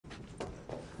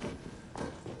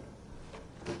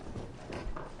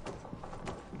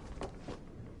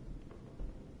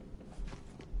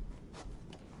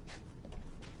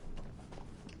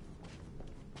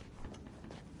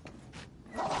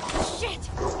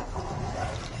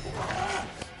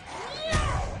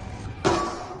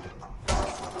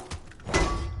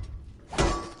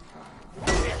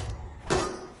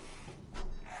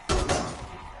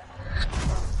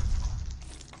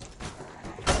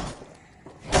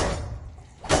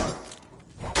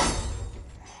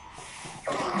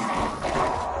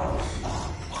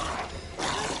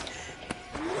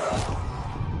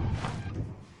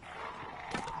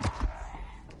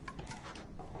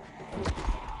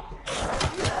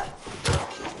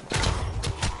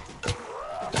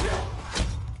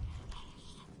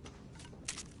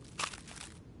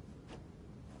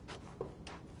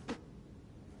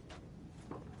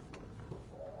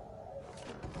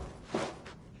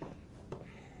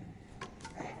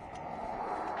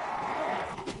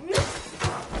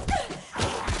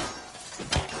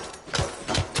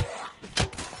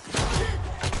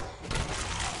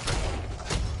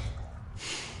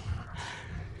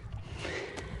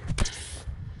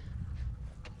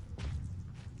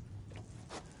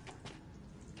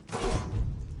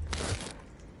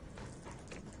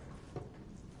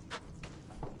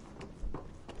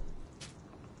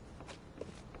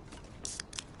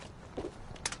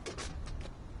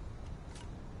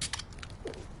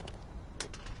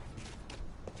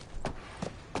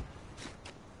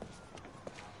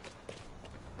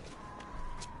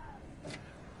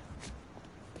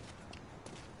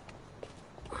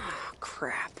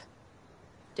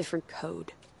Different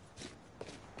code.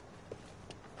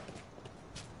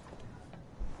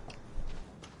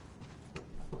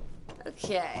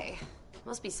 Okay.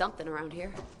 Must be something around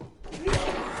here.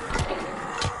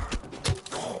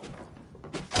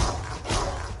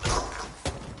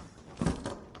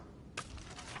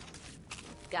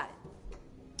 Got it.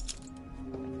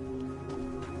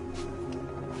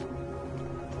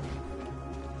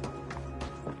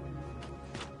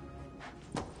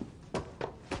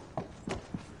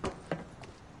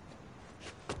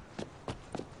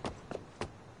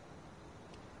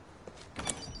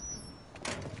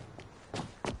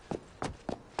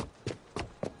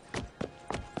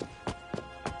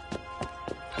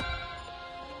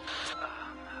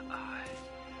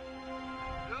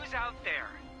 Who's out there?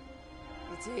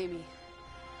 It's Amy.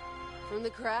 From the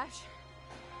crash?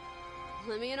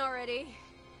 Let me in already.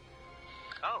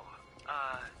 Oh,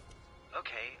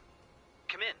 okay.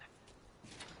 Come in.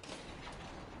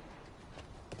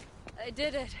 I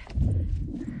did it.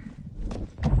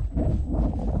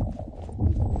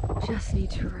 Just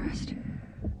need to rest.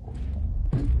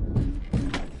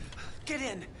 Get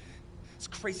in! This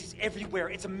crazy's everywhere.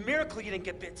 It's a miracle you didn't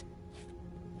get bit.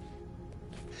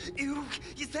 Ew,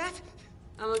 is that?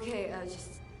 I'm okay,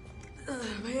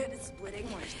 my head is splitting.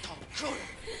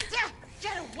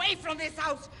 Get away from this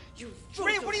house, you fool!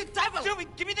 Ray, what are you doing?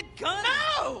 Give me the gun!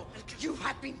 No! You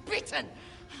have been bitten!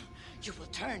 You will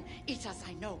turn, eat as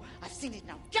I know. I've seen it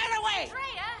now. Get away!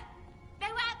 Freya!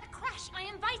 They were at the crash. I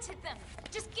invited them.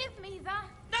 Just give me the...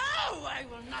 No! I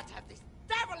will not have this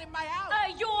devil in my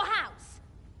house! Your house.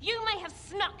 You may have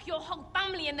snuck your whole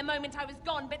family in the moment I was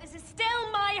gone, but this is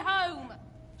still my home.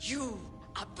 You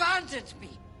abandoned me!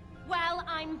 Well,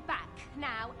 I'm back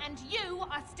now, and you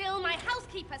are still my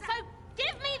housekeeper, so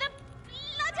give me the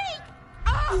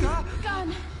bloody...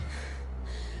 gun.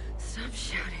 Stop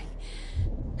shouting.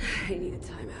 I need a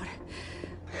timeout.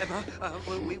 Emma,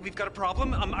 we've got a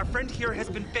problem. Our friend here has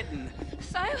been bitten.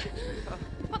 So?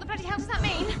 What the bloody hell does that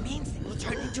mean? It means they will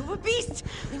turn into a beast!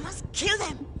 We must kill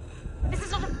them! This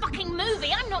is not a fucking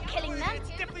movie. I'm not killing them. It's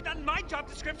definitely not in my job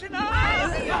description.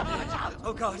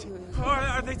 Oh, God.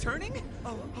 Are they turning?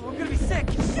 Oh, I'm gonna be sick.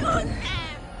 Shoot them!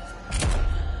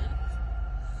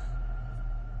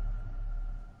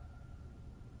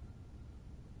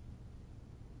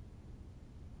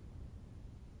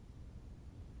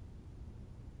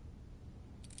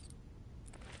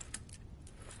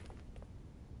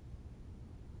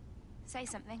 Say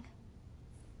something.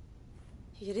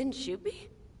 You didn't shoot me?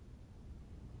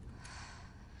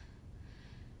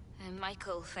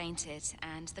 Michael fainted,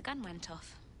 and the gun went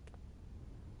off.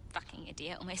 Fucking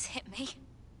idiot almost hit me.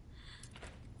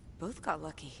 Both got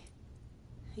lucky.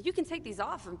 You can take these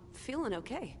off. I'm feeling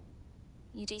okay.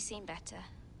 You do seem better.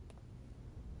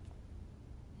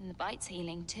 And the bite's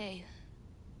healing, too.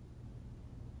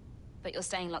 But you're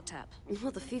staying locked up.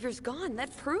 Well, the fever's gone.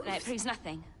 That proves... No, it proves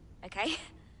nothing, okay?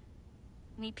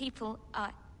 I mean, people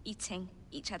are eating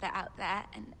each other out there,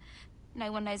 and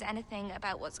no one knows anything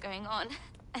about what's going on.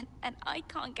 And I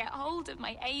can't get hold of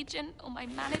my agent or my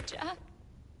manager.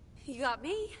 You got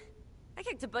me. I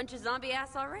kicked a bunch of zombie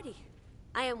ass already.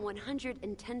 I am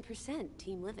 110%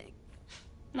 team living.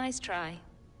 Nice try.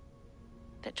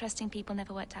 But trusting people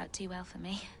never worked out too well for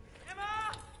me.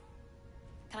 Emma!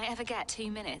 Can I ever get 2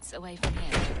 minutes away from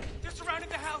him? They're surrounding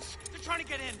the house. They're trying to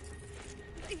get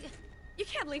in. You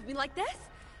can't leave me like this.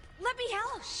 Let me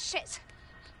help. Oh, shit.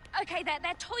 Okay, they're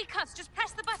toy cuts. Just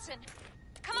press the button.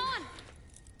 Come on.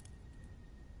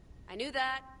 I knew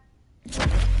that.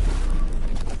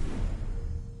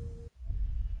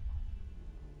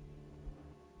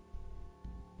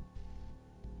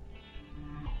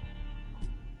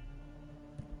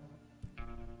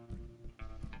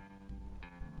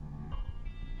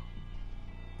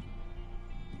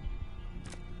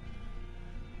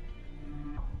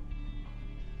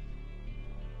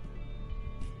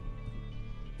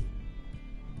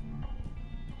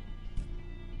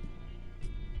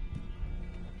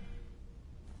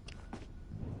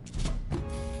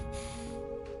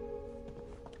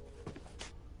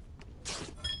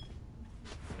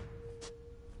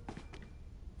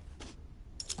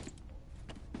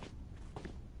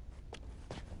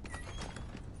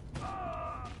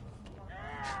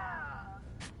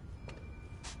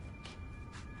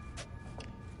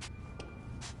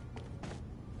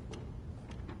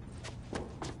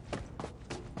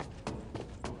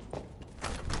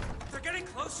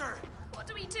 Closer! What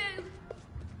do we do?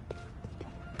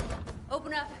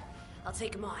 Open up. I'll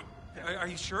take him on. Are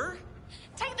you sure?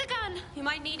 Take the gun! You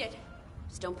might need it.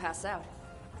 Just don't pass out.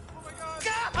 Oh my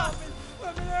God!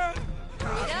 Let me in!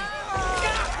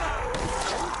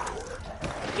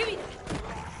 Give me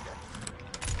that.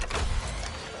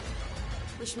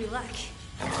 Wish me luck.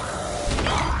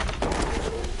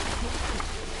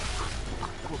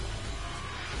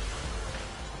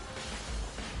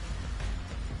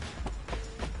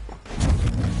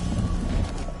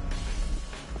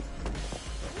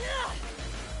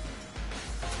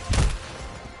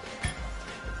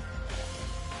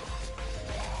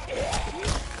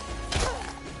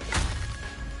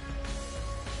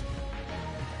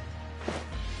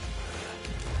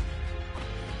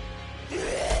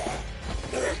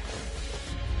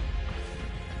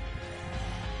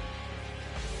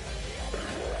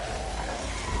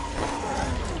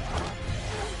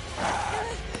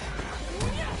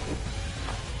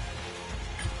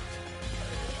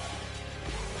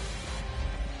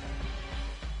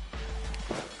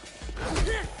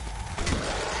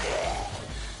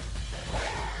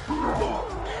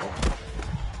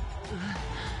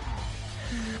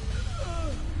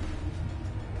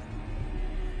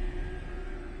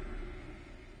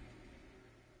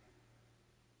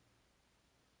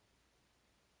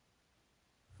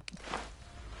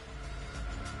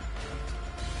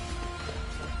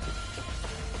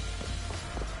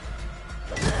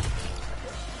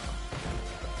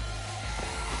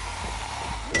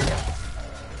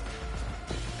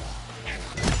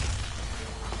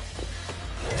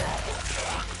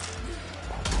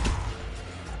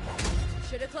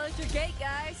 Should've closed your gate,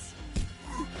 guys.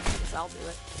 Guess I'll do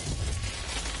it.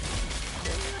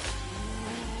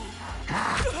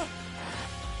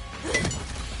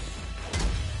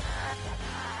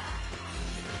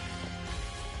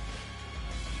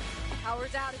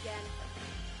 Power's out again.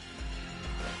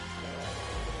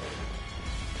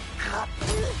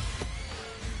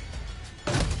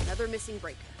 Another missing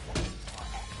breaker.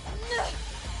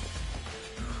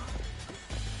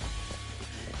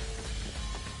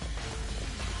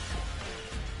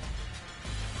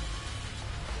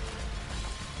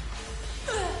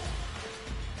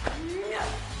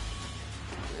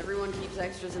 Everyone keeps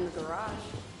extras in the garage.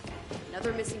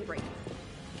 Another missing breaker.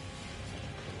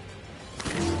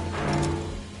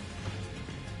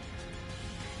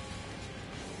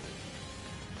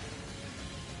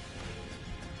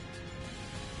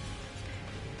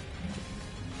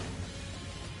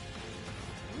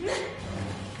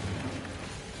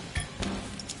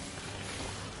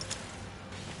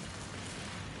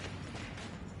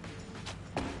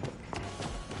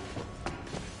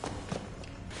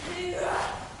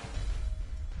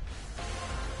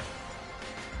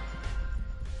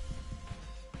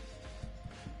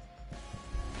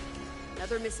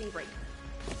 Another missing breaker.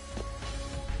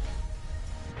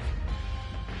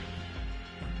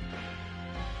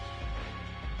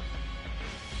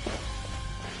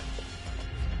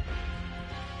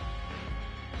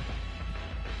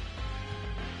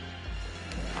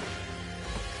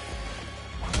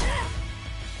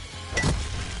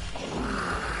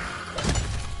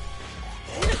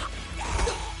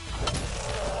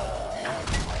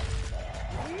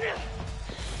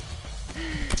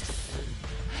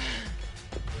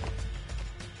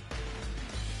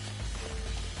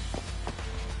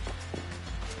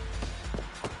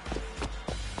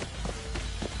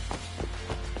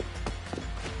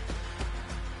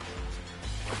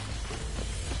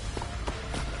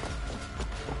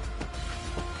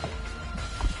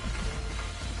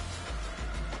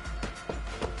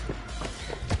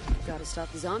 Gotta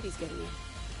stop the zombies getting in.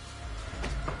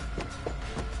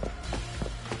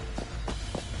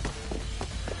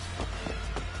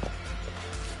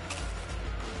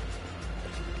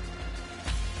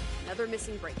 Another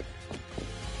missing breaker.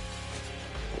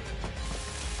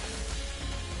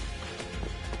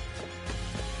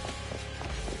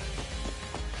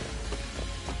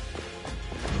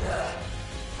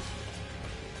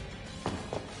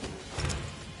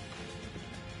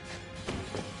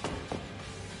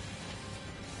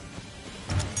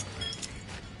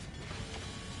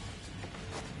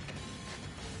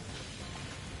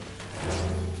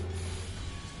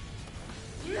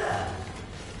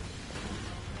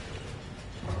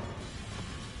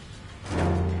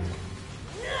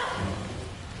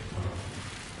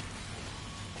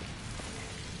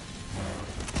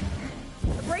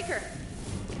 Breaker!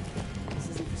 This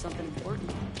isn't for something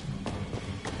important.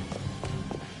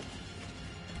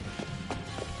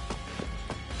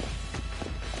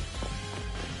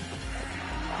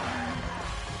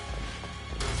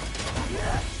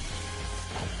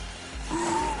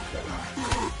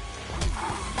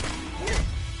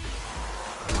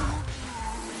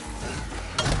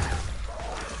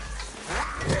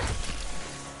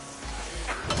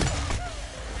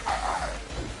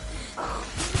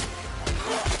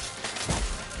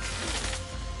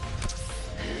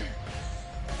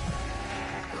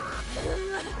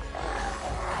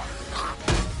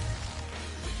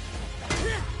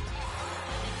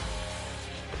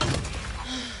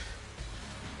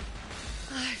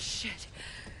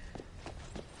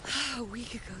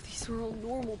 these are all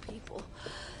normal people.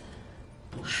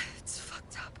 It's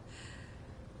fucked up.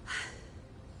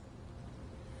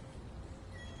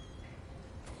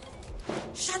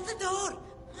 Shut the door!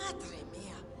 Madre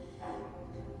mia.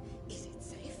 Is it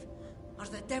safe? Are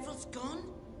the devils gone?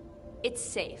 It's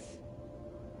safe.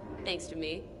 Thanks to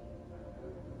me.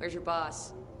 Where's your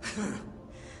boss?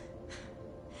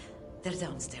 They're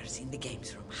downstairs in the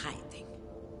games room, hiding.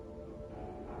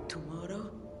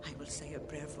 Tomorrow, I will say a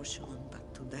prayer for Sean,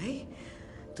 but today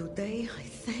I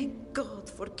thank God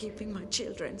for keeping my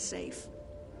children safe.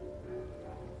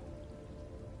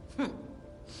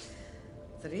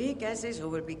 3 guesses who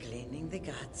will be cleaning the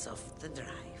guts off the drive.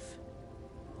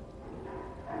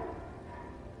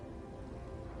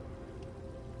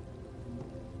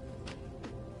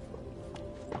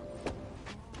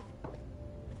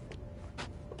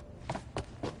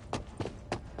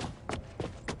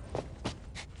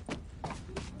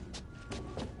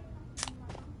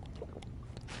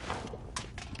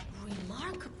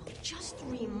 Remarkable, just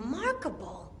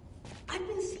remarkable. I've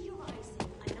been theorizing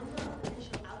a number of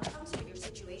potential outcomes for your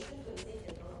situation when they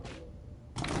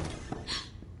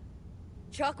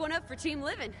Chalk one up for team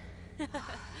living.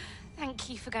 Thank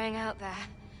you for going out there.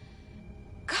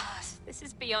 God, this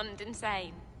is beyond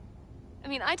insane. I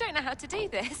mean, I don't know how to do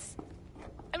this.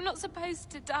 I'm not supposed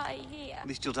to die here. At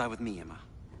least you'll die with me, Emma.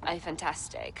 Oh,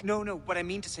 fantastic. No, what I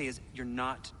mean to say is you're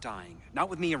not dying. Not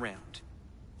with me around.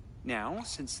 Now,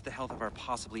 since the health of our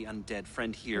possibly undead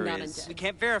friend here Not is... undead. We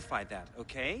can't verify that,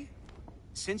 okay?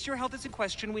 Since your health is in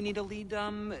question, we need a lead,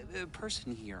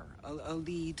 person here. A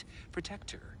lead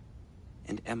protector.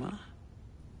 And Emma,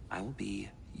 I will be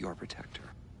your protector.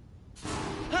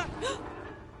 Come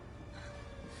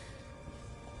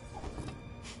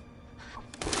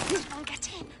on, get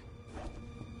in.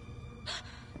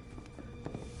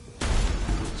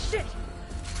 Shit!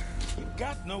 You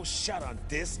got no shot on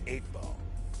this 8-ball.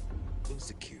 Lose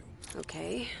the cue.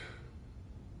 Okay.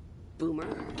 Boomer.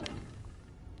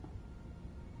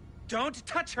 Don't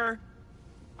touch her!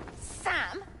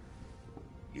 Sam?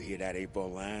 You hear that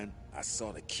 8-ball line? I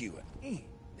saw the cue and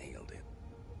nailed it.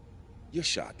 You're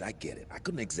shocked, I get it. I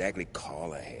couldn't exactly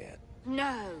call ahead.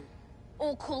 No.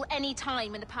 Or call any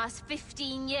time in the past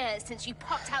 15 years since you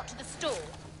popped out to the store.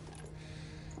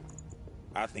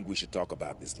 I think we should talk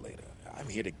about this later. I'm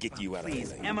here to get you out of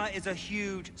Please, LA. Emma is a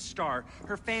huge star.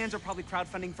 Her fans are probably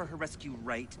crowdfunding for her rescue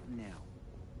right now.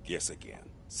 Guess again.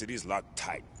 City's locked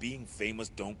tight. Being famous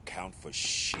don't count for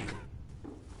shit.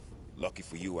 Lucky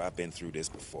for you, I've been through this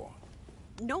before.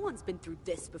 No one's been through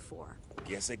this before.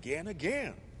 Guess again.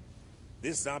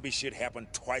 This zombie shit happened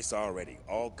twice already.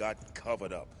 All got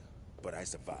covered up. But I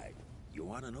survived. You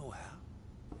wanna know how?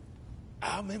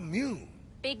 I'm immune.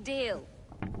 Big deal.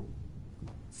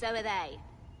 So are they.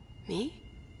 Me?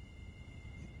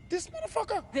 This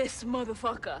motherfucker? This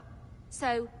motherfucker.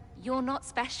 So, you're not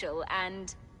special,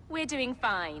 and we're doing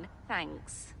fine,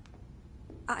 thanks.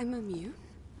 I'm immune?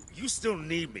 You still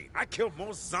need me. I killed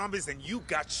more zombies than you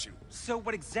got shoes. So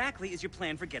what exactly is your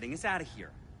plan for getting us out of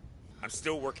here? I'm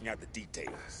still working out the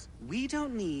details. We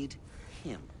don't need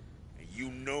him. And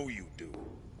you know you do.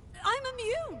 I'm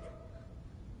immune!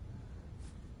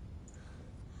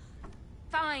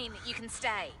 Fine, you can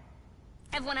stay.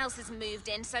 Everyone else has moved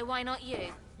in, so why not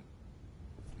you?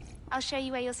 I'll show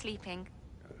you where you're sleeping.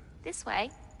 This way.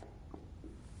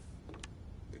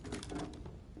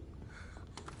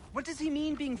 What does he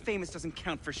mean being famous doesn't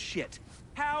count for shit?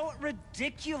 How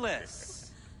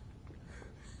ridiculous!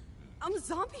 I'm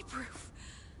zombie-proof.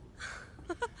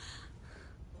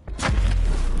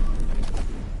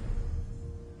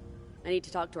 I need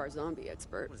to talk to our zombie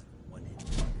expert. Was one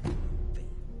thing.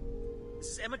 This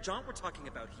is Emma Jaunt we're talking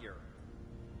about here.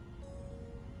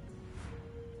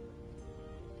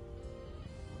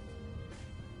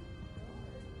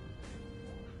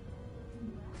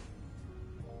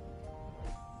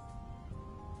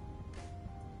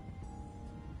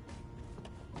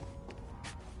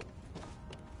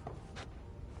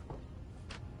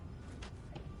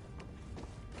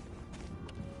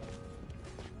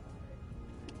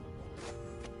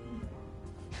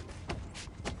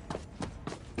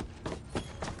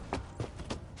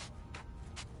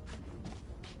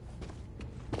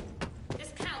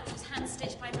 This couch was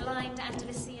hand-stitched by blind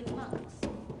Andalusian monks.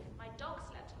 My dog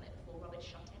slept on it before Robert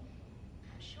shot him.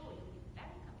 I'm sure you'll be very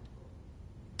comfortable.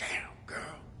 Damn,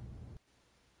 girl.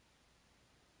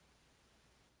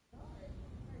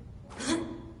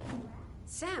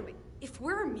 Sam, if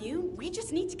we're immune, we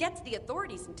just need to get to the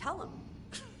authorities and tell them.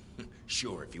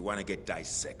 Sure, if you want to get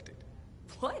dissected.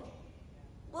 What?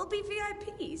 We'll be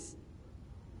VIPs.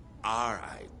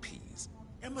 RIPs.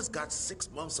 Emma's got 6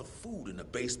 months of food in the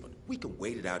basement. We can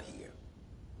wait it out here.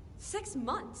 6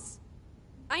 months?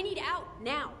 I need out,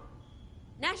 now.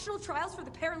 National trials for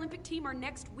the Paralympic team are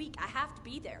next week. I have to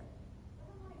be there.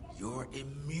 You're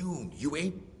immune. You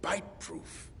ain't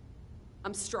bite-proof.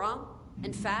 I'm strong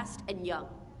and fast and young.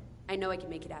 I know I can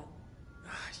make it out.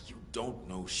 You don't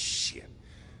know shit.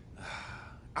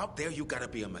 Out there, you gotta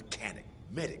be a mechanic,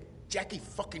 medic. Jackie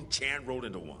fucking Chan rolled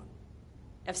into one.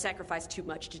 I've sacrificed too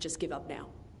much to just give up now.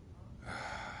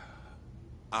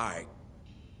 All right,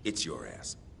 it's your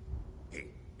ass. Hey,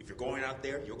 if you're going out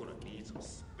there, you're gonna need some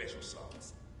special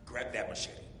sauce. Grab that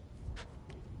machete.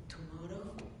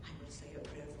 Tomorrow, I will say a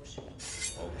prayer for Sean.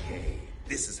 Okay,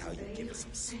 this is how you give it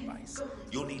some spice.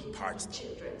 You'll need parts,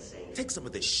 though. Take some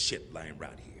of this shit lying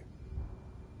around here.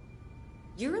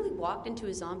 You really walked into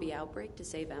a zombie outbreak to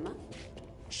save Emma?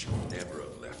 Should never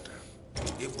have left her.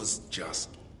 It was just...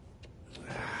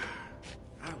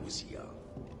 I was young.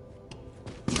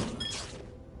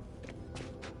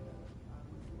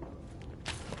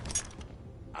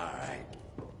 All right,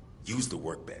 use the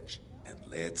workbench, and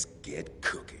let's get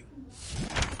cooking.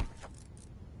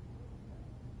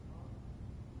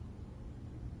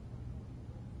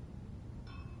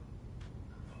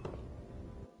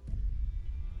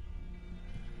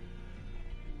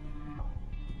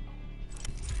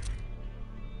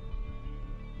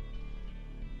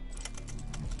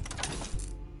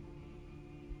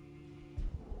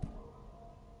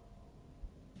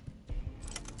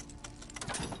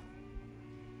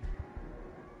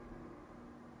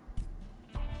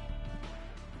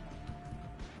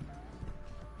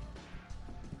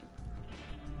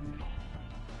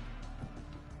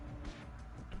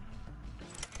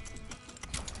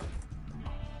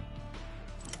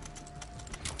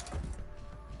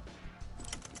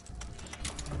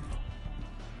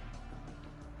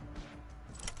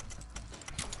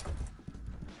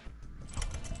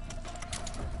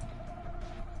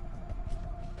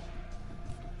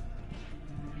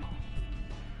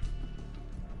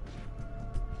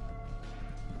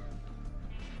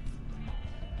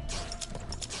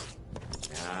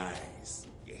 Nice.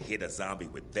 You hit a zombie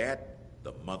with that,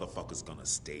 the motherfucker's gonna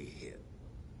stay hit.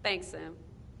 Thanks, Sam.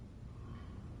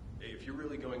 Hey, if you're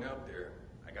really going out there,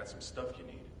 I got some stuff you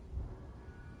need.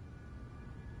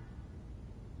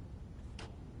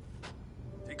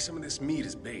 Take some of this meat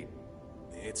as bait.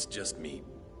 It's just meat,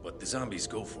 but the zombies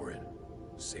go for it.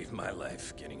 Saved my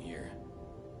life getting here.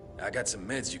 I got some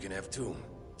meds you can have too.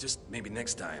 Just maybe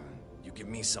next time, you give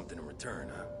me something in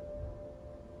return, huh?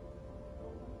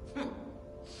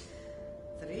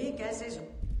 3 guesses.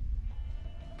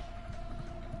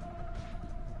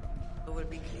 We will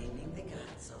be cleaning the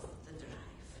guts off the drive.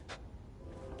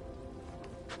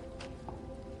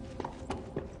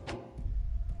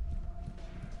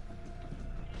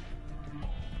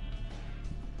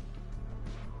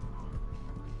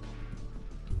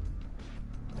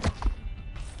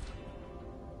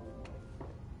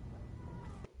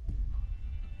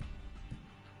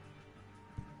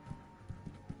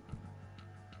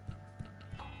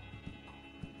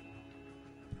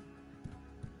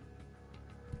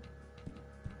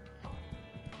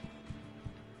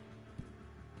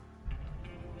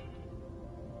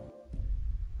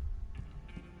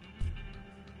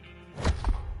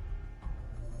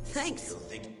 Thanks. Still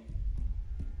thinking.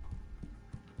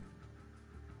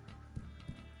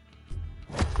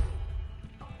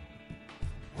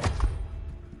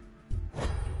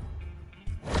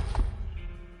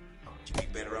 You'd be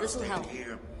better off This'll staying help.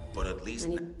 here, but at least...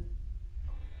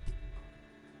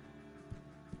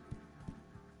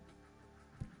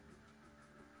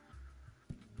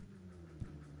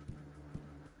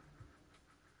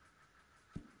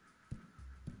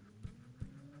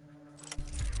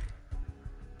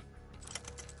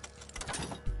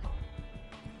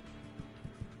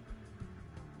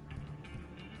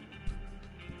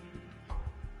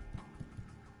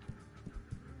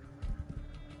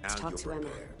 Now talk you're to Emma.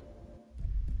 prepared.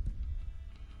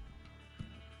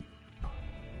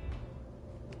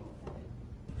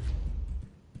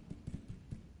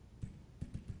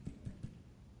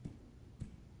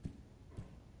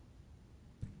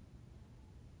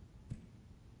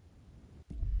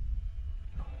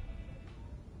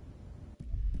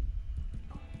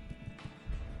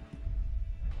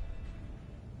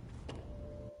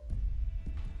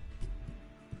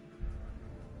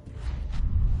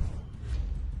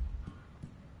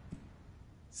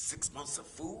 Six months of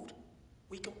food?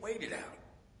 We can wait it out.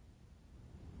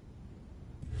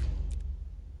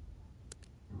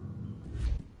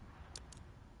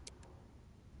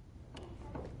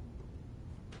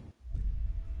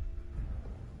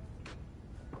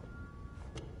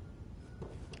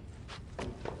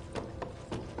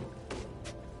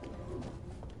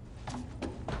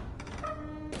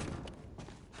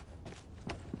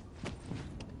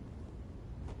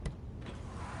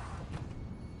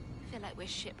 we're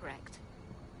shipwrecked.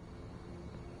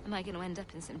 Am I going to end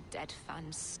up in some dead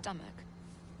fan's stomach?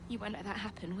 You won't let that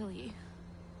happen, will you?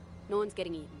 No one's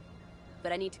getting eaten.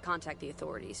 But I need to contact the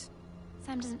authorities.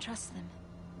 Sam doesn't trust them.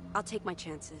 I'll take my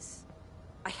chances.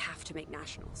 I have to make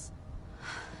nationals.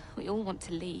 We all want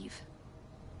to leave.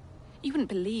 You wouldn't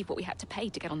believe what we had to pay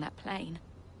to get on that plane.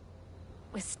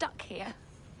 We're stuck here.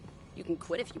 You can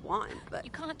quit if you want, but...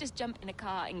 You can't just jump in a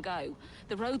car and go.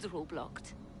 The roads are all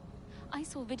blocked. I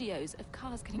saw videos of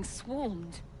cars getting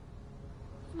swarmed.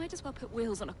 You might as well put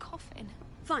wheels on a coffin.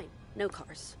 Fine, no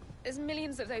cars. There's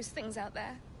millions of those things out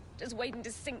there, just waiting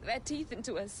to sink their teeth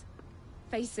into us.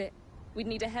 Face it, we'd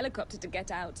need a helicopter to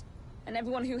get out. And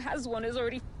everyone who has one is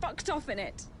already fucked off in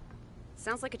it.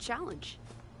 Sounds like a challenge.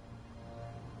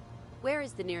 Where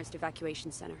is the nearest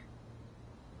evacuation center?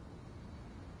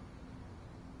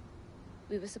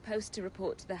 We were supposed to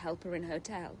report to the Helper Inn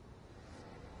Hotel.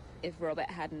 If Robert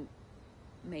hadn't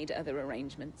made other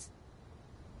arrangements.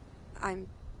 I'm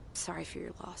sorry for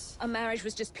your loss. Our marriage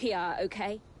was just PR,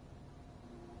 okay?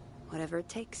 Whatever it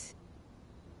takes.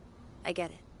 I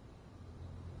get it.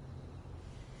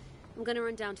 I'm gonna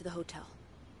run down to the hotel.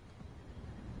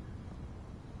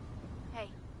 Hey.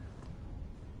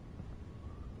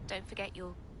 Don't forget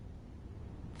your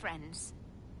friends,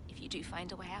 if you do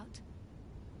find a way out.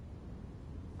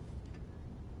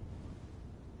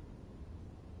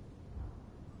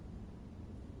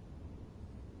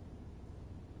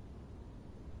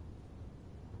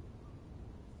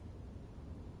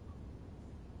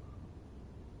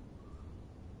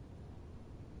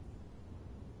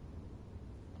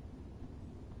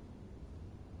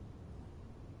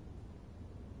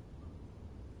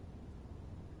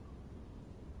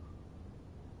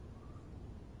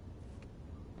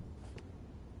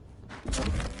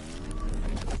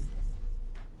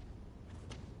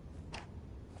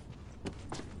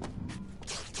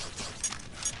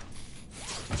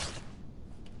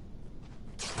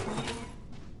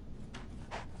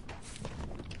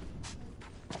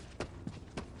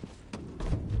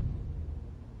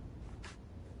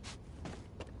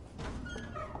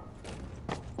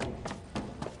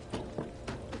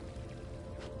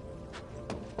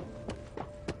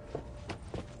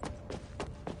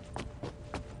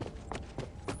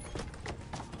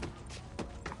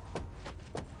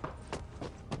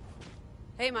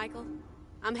 Hey, Michael.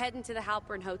 I'm heading to the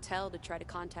Halpern Hotel to try to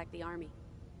contact the army.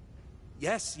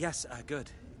 Yes,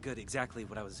 good. Good, exactly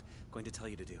what I was going to tell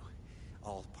you to do.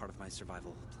 All part of my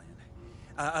survival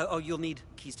plan. Oh, you'll need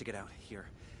keys to get out. Here.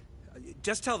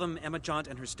 Just tell them Emma Jaunt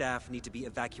and her staff need to be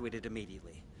evacuated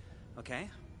immediately. Okay?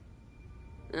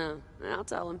 Oh, I'll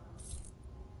tell them.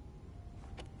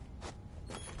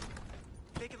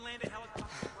 They can land a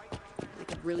helicopter right. I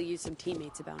could really use some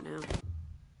teammates about now.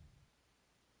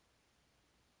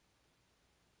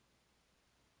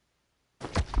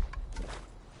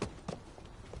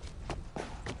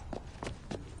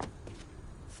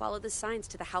 Follow the signs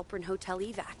to the Halpern Hotel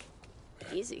evac.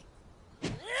 Easy.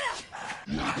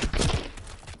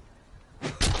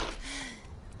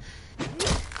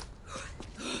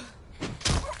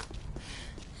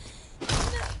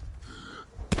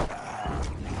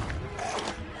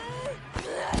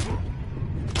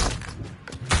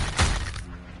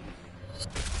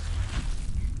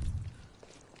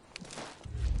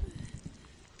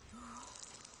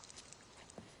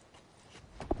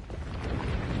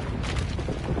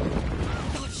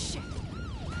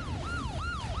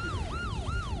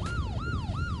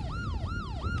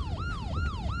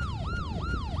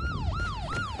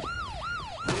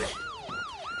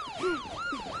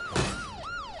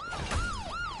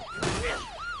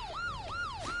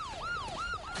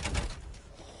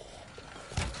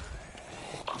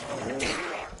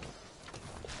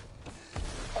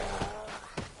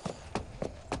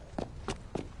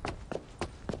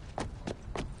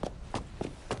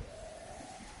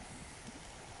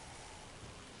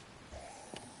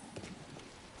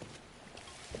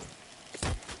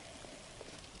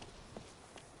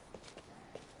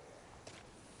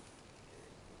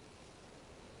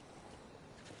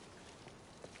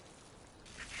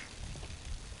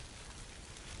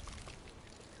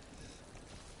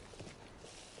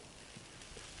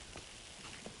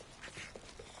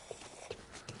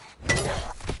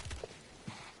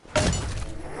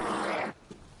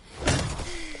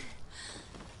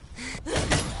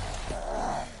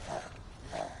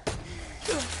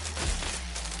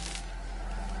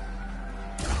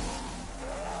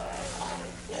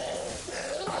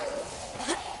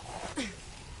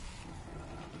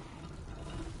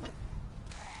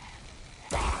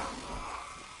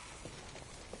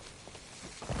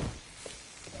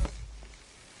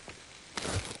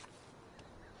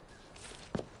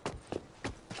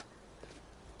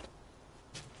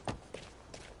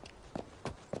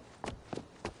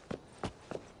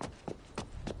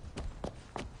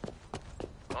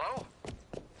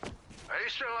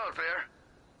 still out there?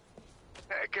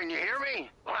 Can you hear me?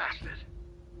 Blasted.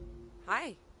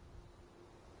 Hi.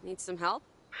 Need some help?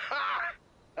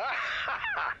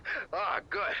 Ah,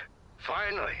 good.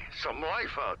 Finally, some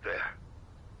life out there.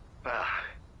 Well,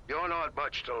 you're not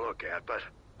much to look at, but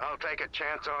I'll take a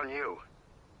chance on you.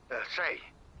 Say,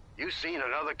 you seen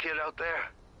another kid out there?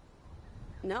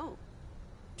 No.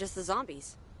 Just the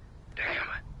zombies. Damn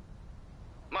it.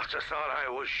 Must have thought I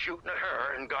was shooting at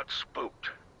her and got spooked.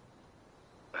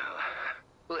 Well,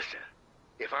 listen,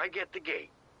 if I get the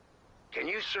gate, can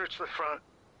you search the front?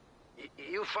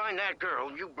 You find that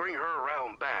girl, you bring her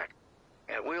around back,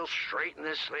 and we'll straighten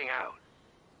this thing out.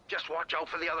 Just watch out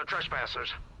for the other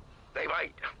trespassers. They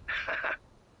might.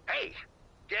 Hey,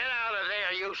 get out of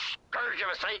there, you scourge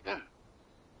of Satan!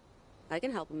 I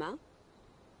can help him out.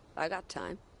 I got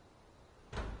time.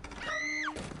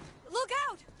 Look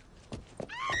out!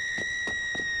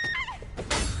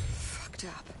 Fucked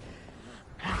up.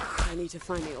 I need to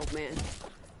find the old man.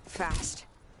 Fast.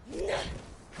 I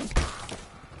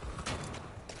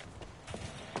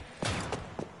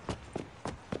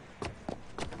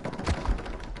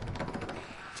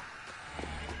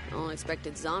only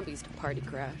expected zombies to party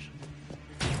crash.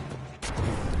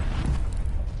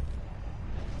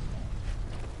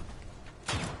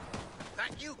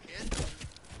 That you, kid?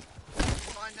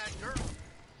 Find that girl?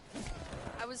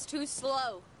 I was too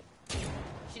slow.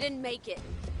 She didn't make it.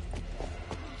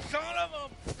 Son of a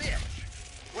bitch!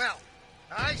 Well,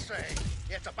 I say,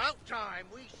 it's about time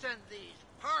we send these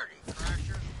party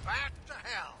crashers back to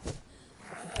hell.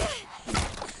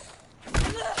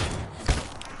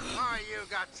 Oh, you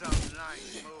got some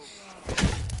nice moves.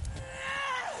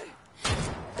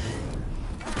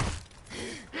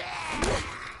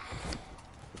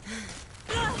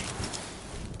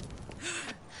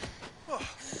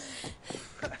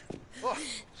 Oh,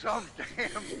 some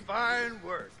damn fine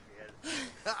work, kid.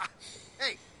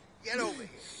 Hey, get over here.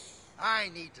 I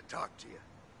need to talk to you.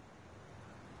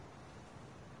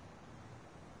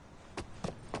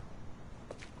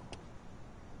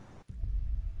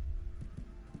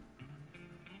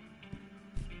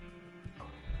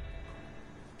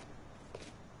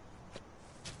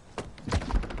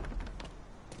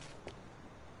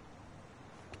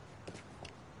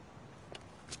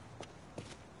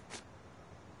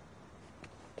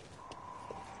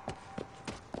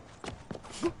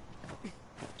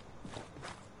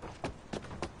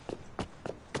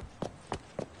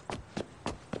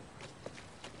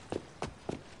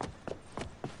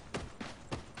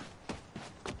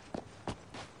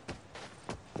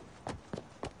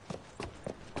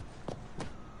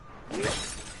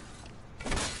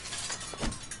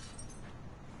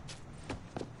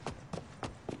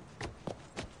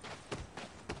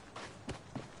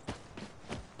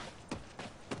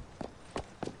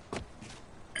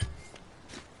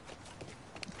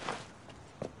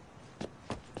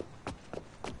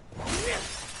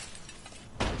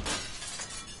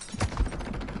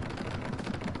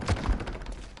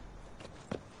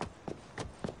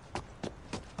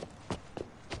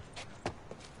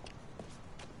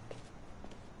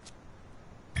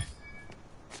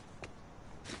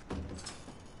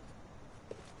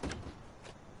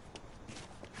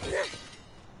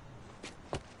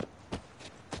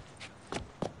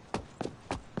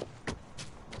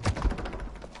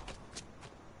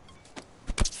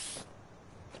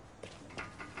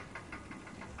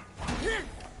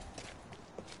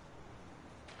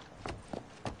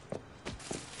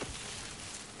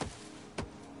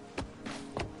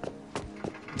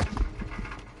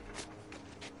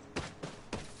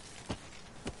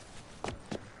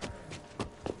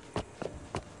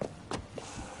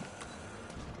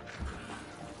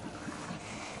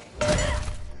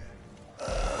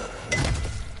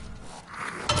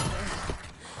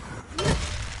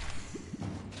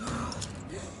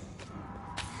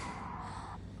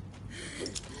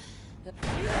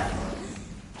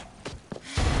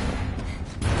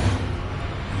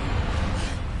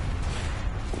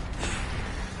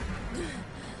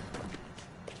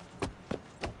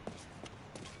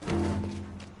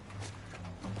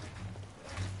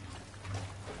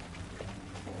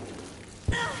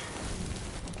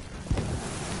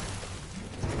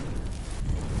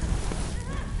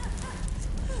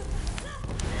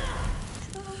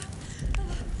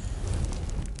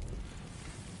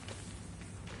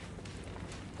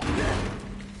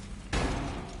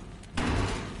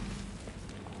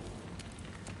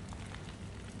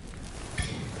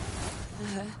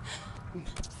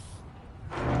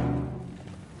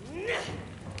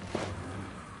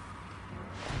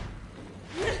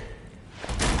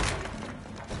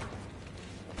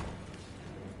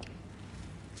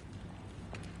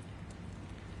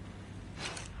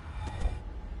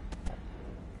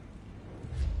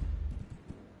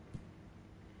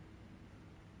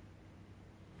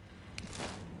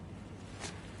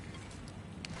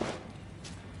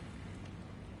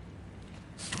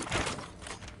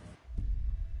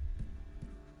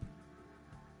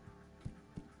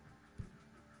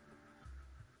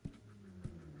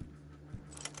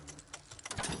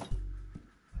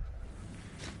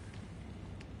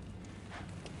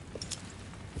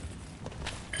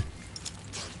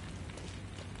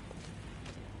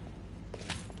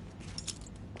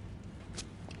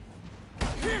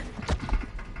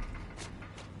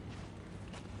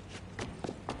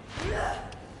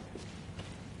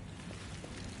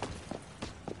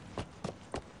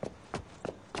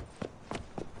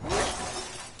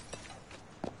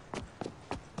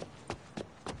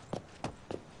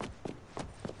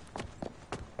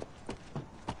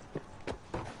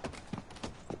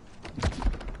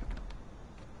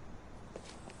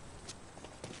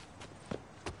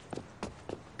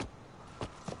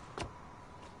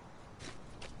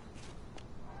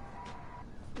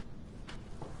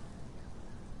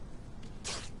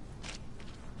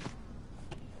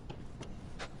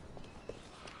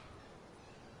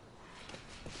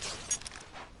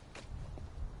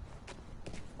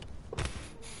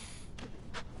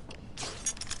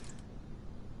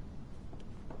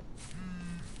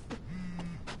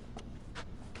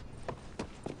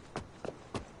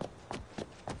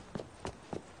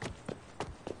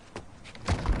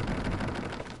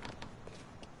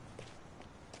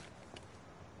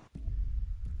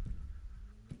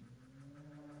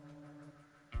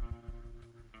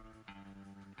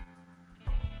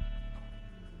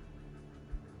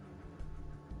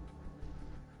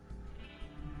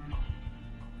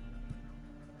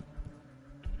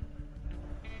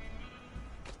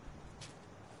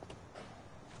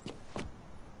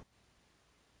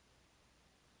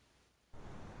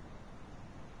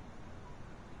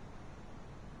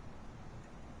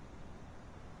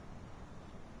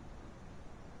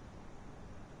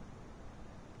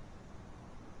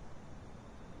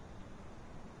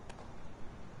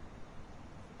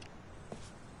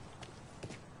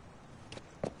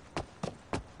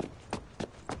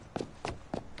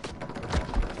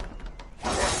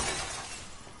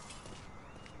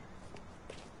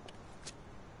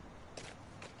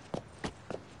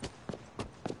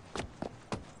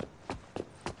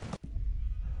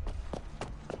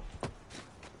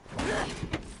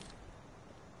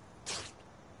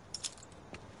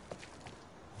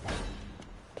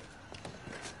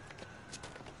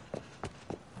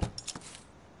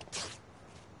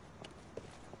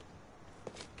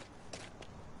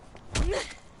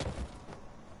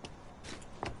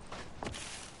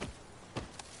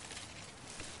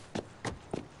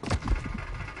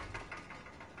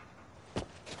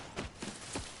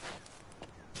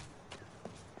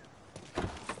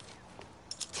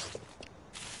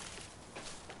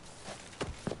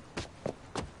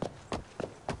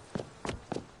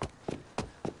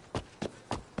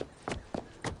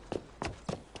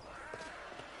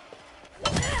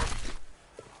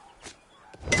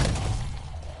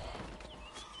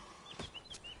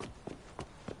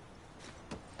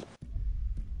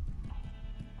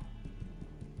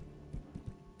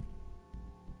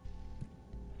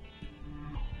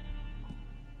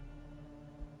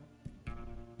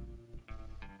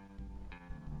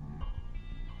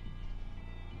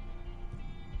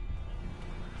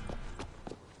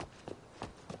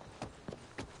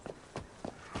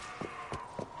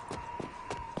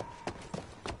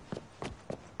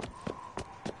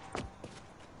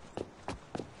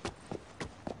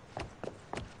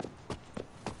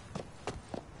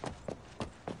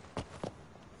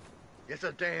 It's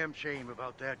a damn shame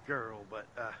about that girl, but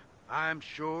I'm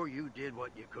sure you did what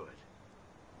you could.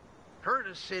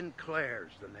 Curtis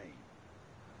Sinclair's the name.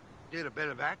 Did a bit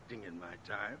of acting in my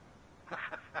time.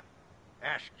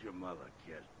 Ask your mother,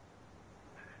 kid.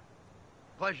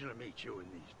 Pleasure to meet you in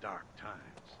these dark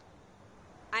times.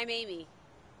 I'm Amy.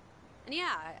 And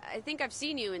yeah, I think I've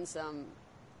seen you in some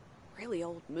really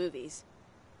old movies.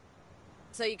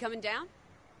 So you coming down?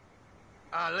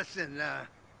 Listen,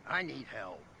 I need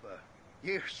help.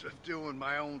 Years of doing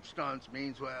my own stunts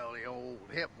means, well, the old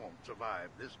hip won't survive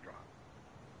this drop.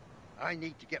 I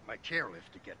need to get my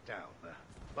chairlift to get down,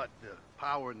 but the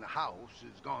power in the house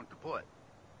is gone kaput.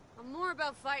 I'm more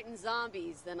about fighting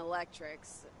zombies than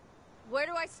electrics. Where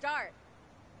do I start?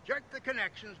 Check the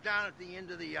connections down at the end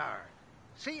of the yard.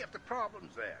 See if the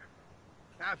problem's there.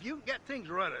 Now, if you can get things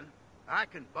running, I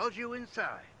can buzz you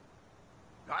inside.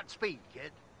 Godspeed,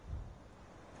 kid.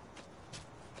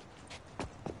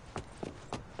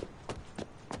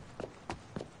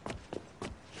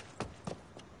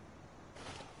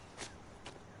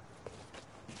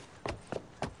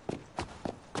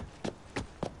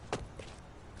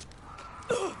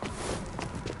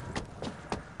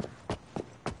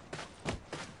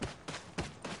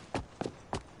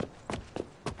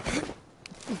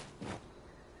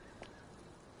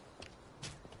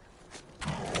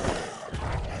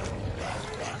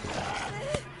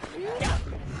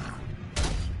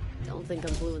 Don't think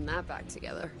I'm gluing that back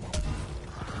together.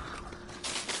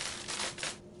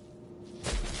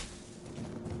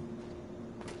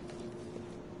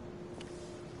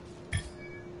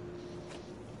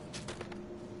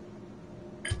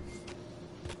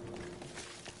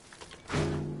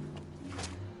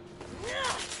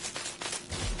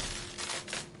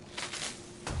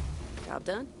 Job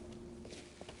done?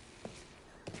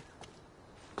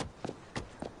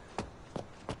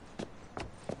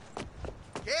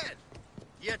 Kid,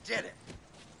 you did it.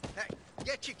 Hey,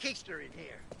 get your keister in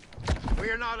here.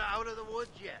 We're not out of the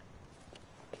woods yet.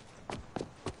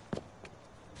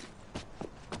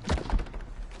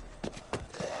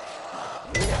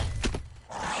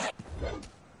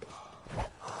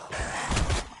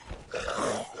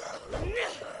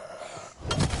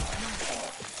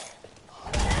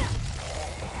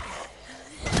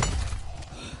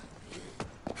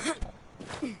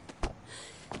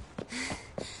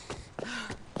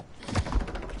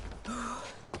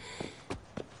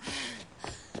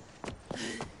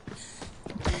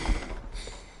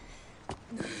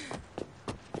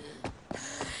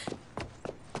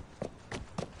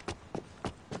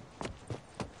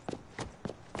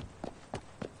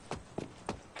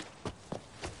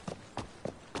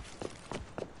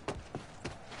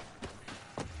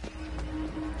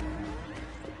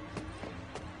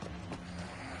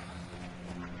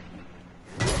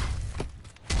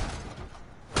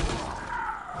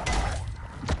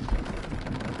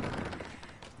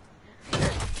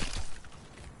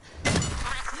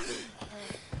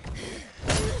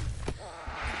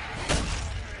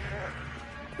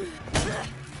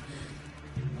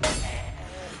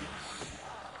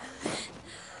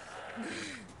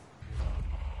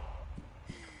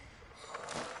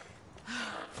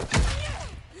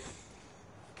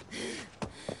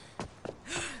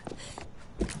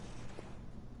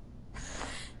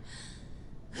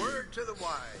 To the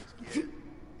wise, kid.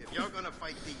 If you're gonna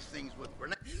fight these things with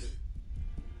grenades...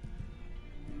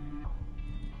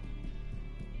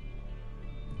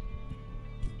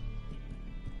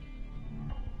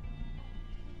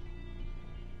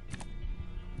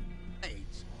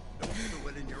 don't do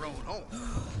it in your own home.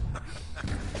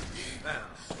 Now,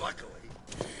 luckily,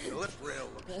 the lift rail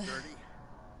looks sturdy.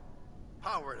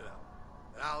 Power it up,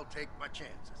 and I'll take my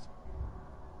chances.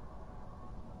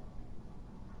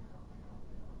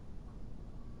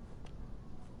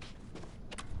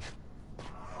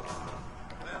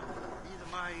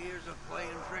 Years of playing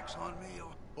tricks on me,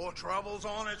 or trouble's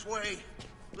on its way.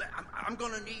 I'm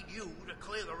gonna need you to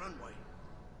clear the runway.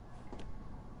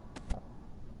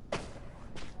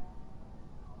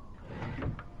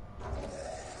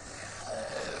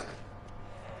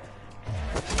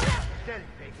 Steady,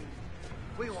 baby.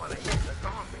 We want to hit the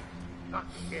zombie, not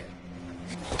the kid.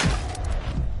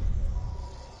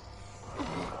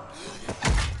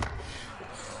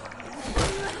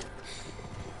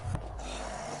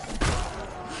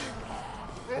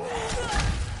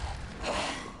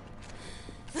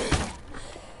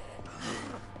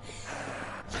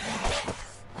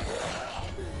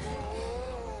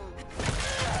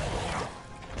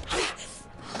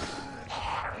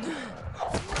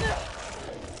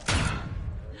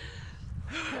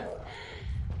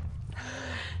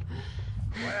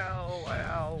 Well,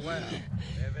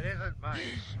 If it isn't my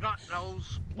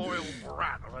snot-nosed, spoiled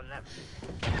brat of a nephew.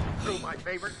 Threw my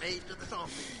favorite maid to the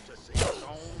zombies to save his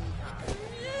own time.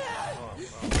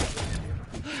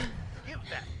 Give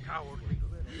that cowardly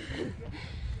little...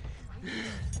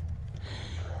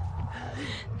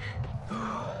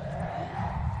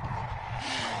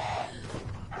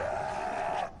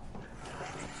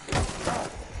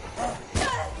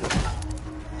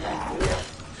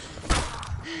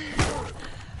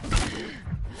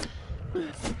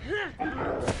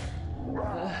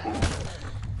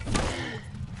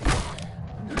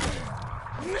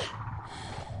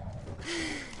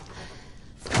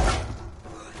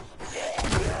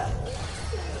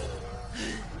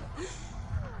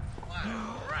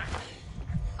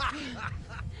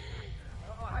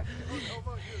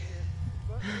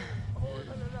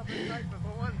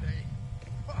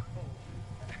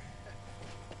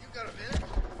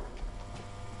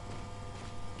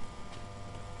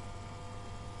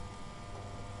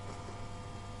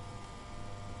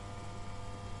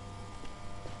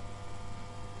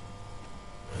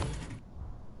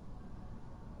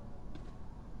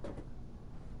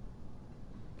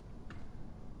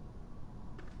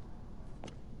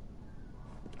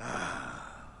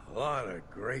 A lot of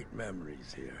great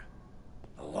memories here.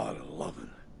 A lot of loving.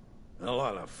 And a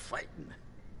lot of fighting.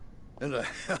 And a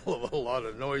hell of a lot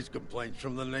of noise complaints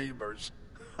from the neighbors.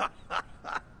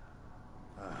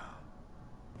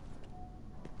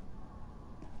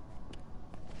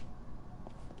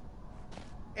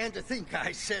 And to think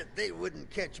I said they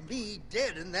wouldn't catch me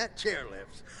dead in that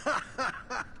chairlift.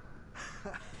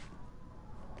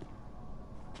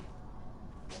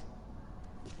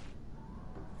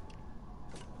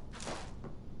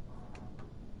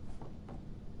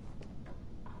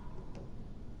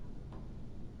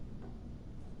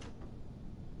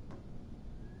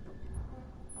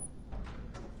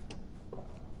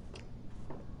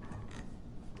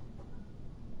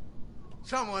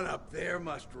 Someone up there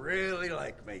must really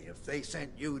like me if they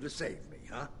sent you to save me,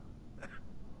 huh?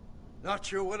 Not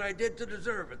sure what I did to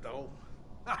deserve it, though.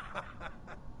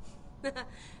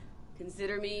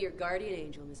 Consider me your guardian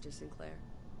angel, Mr. Sinclair.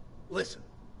 Listen,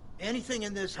 anything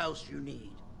in this house you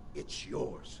need, it's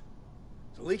yours.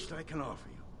 It's the least I can offer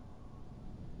you.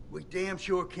 We damn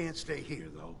sure can't stay here,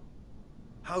 though.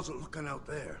 How's it looking out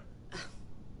there?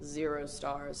 0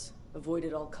 stars. Avoid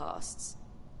at all costs.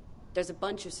 There's a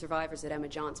bunch of survivors at Emma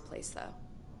John's place, though.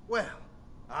 Well,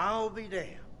 I'll be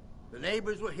damned. The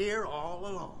neighbors were here all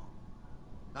along.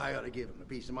 I ought to give him a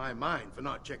piece of my mind for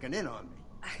not checking in on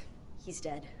me. He's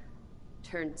dead.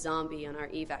 Turned zombie on our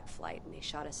evac flight, and they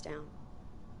shot us down.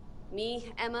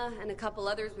 Me, Emma, and a couple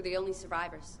others were the only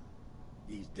survivors.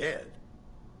 He's dead?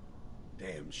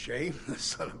 Damn shame. The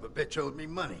son of a bitch owed me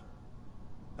money.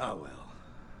 Oh, well.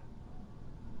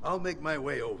 I'll make my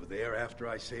way over there after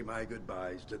I say my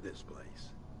goodbyes to this place.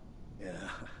 Yeah,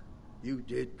 you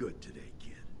did good today,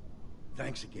 kid.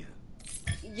 Thanks again.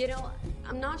 You know,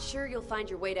 I'm not sure you'll find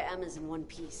your way to Emma's in one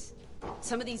piece.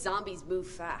 Some of these zombies move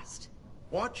fast.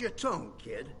 Watch your tone,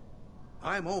 kid.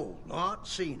 I'm old, not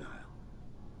senile.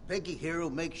 Peggy here will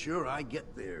make sure I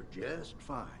get there just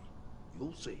fine.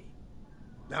 You'll see.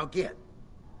 Now get.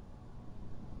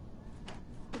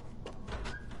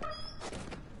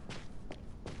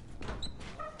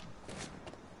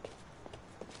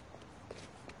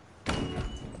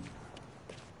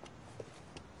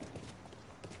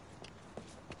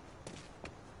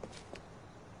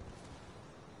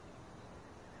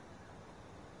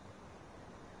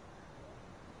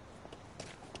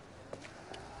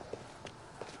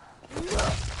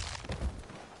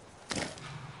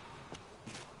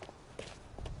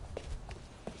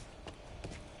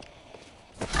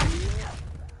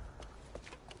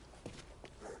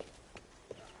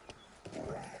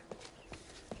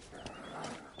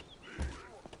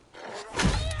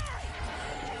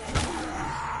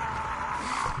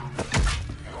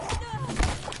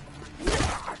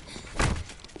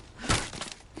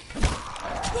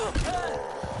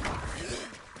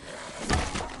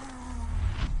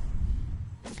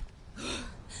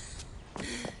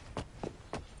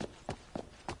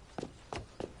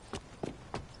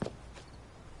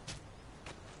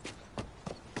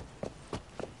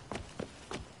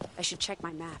 I should check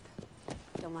my map.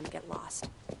 Don't want to get lost.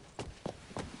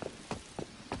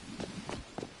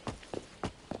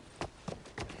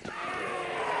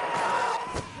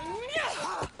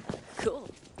 Cool.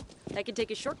 I can take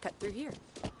a shortcut through here.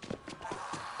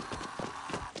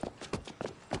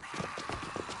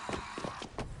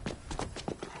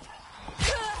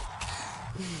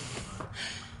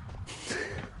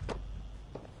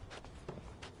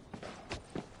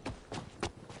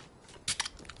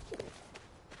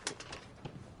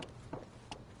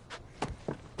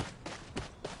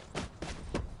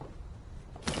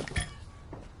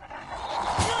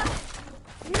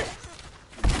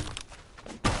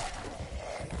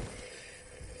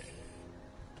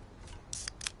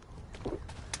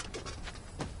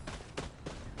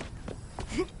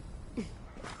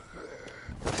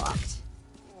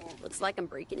 Looks like I'm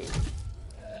breaking in.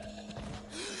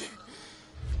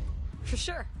 For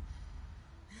sure.